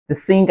The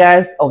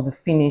singers of the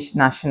Finnish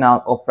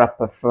National Opera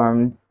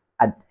performs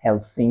at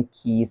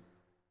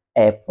Helsinki's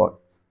airport.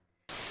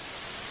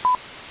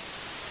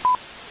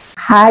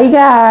 Hi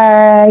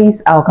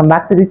guys, welcome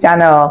back to the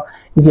channel.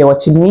 If you're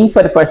watching me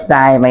for the first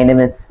time, my name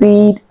is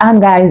Sid,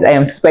 and guys, I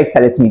am super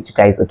excited to meet you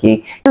guys.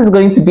 Okay, this is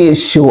going to be a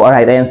show. All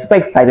right, I am super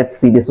excited to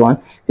see this one.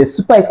 If you're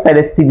super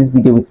excited to see this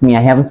video with me,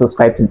 I haven't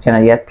subscribed to the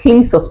channel yet,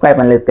 please subscribe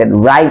and let's get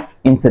right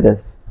into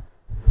this.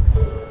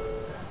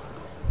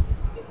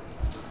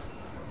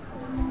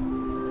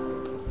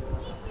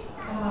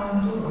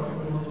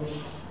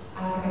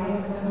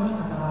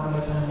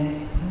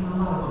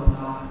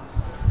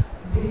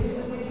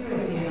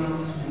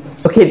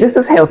 Okay, this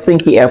is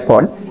Helsinki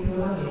Airport.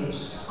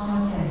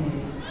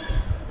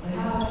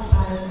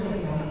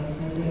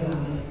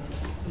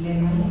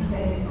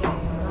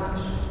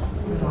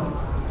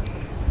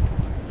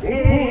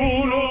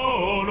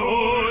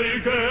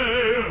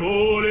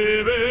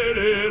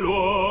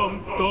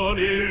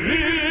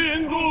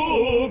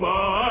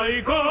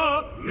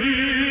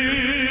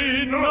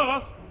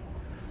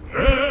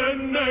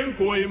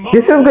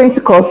 This is going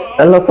to cause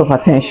a lot of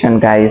attention,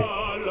 guys.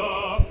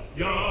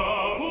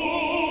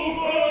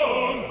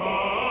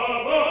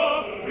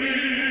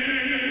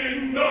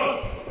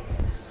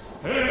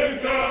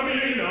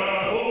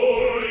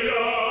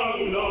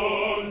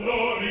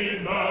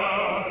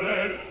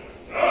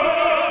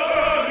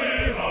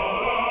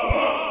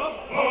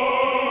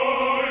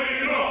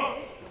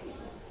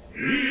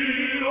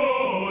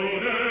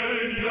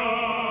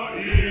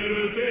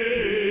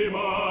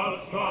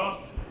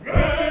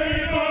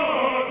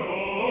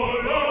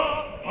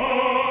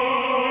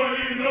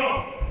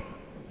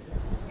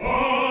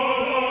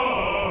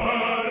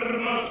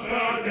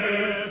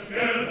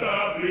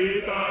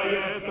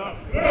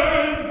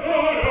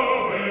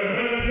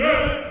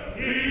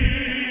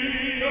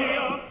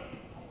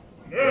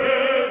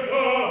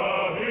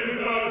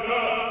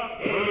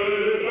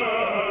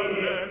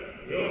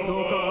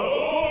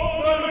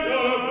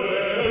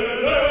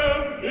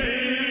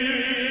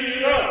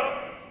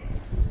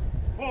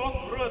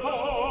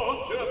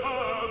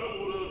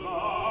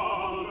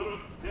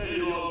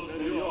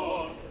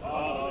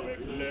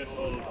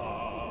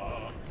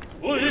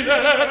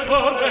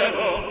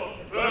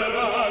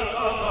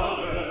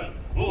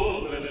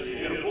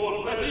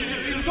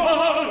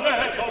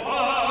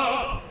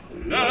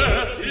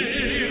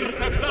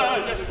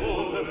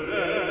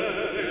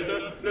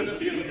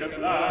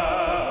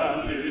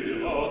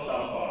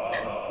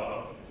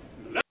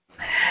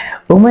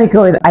 Oh my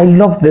god, I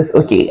love this.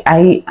 Okay,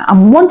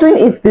 I'm wondering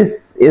if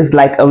this is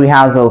like a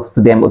rehearsals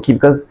to them. Okay,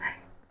 because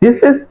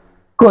this is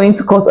going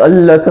to cause a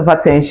lot of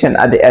attention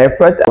at the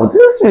airport. Oh, this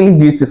is really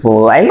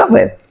beautiful. I love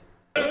it.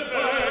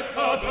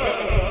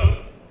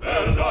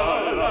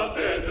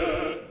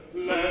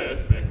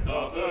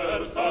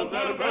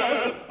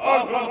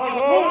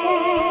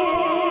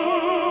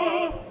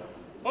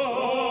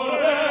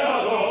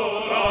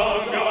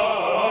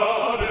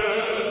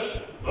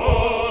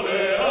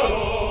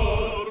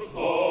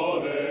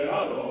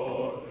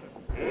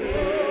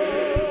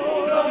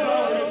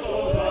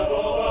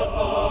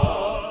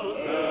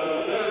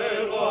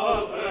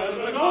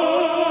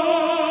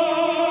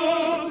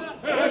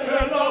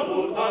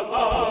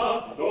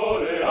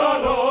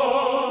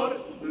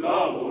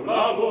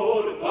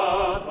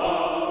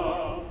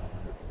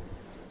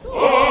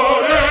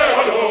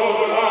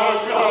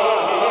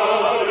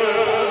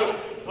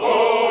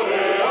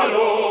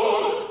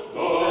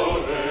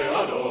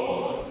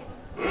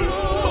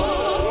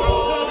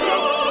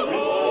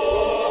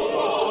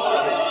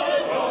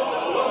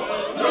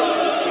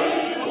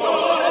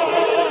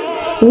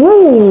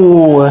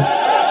 Ooh.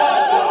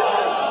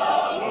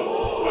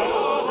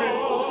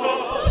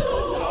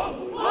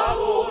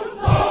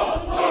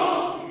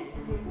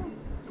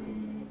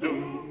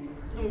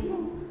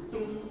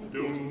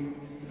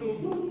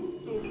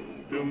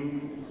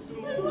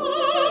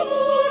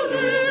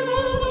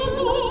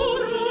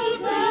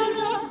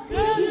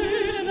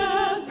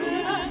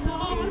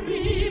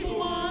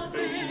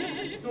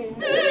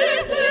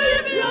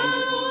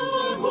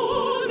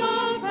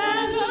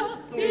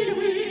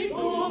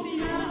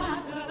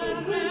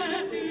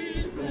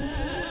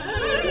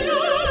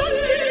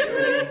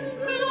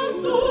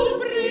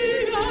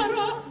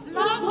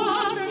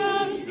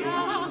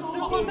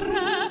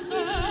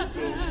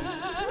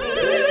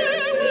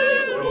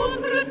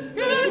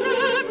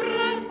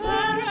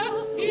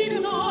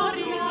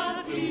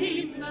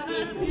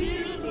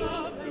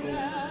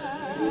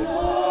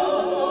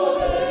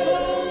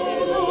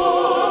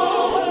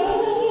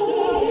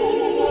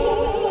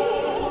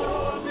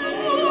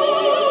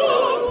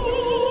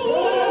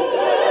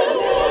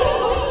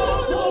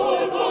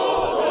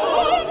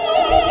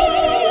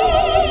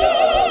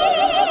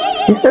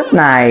 This is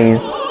nice.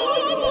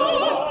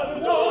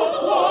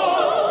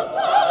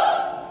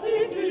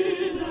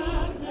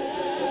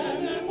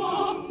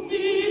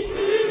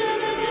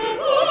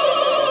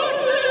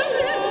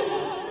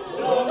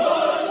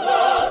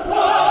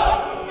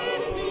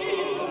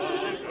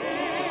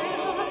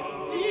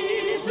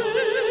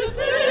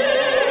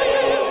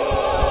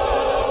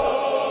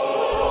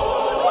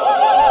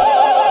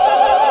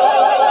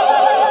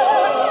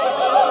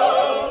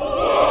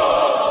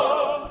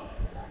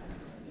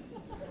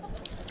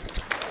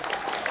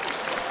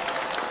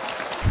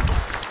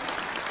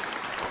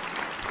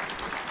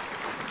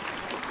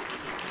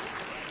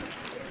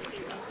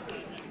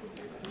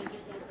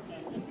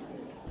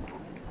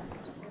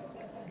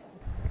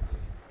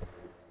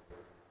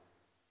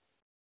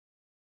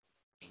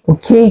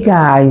 Okay,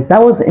 guys,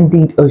 that was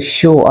indeed a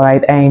show. All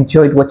right, I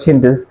enjoyed watching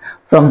this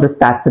from the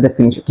start to the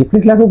finish. Okay,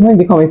 please let us know in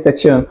the comment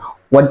section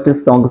what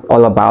this song is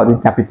all about, the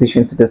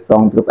interpretation to the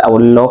song, because I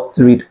would love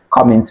to read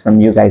comments from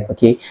you guys.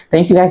 Okay,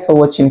 thank you guys for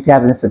watching. If you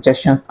have any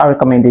suggestions or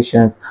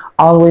recommendations,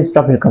 always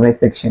drop in the comment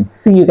section.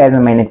 See you guys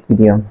in my next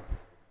video.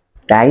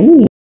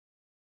 Bye.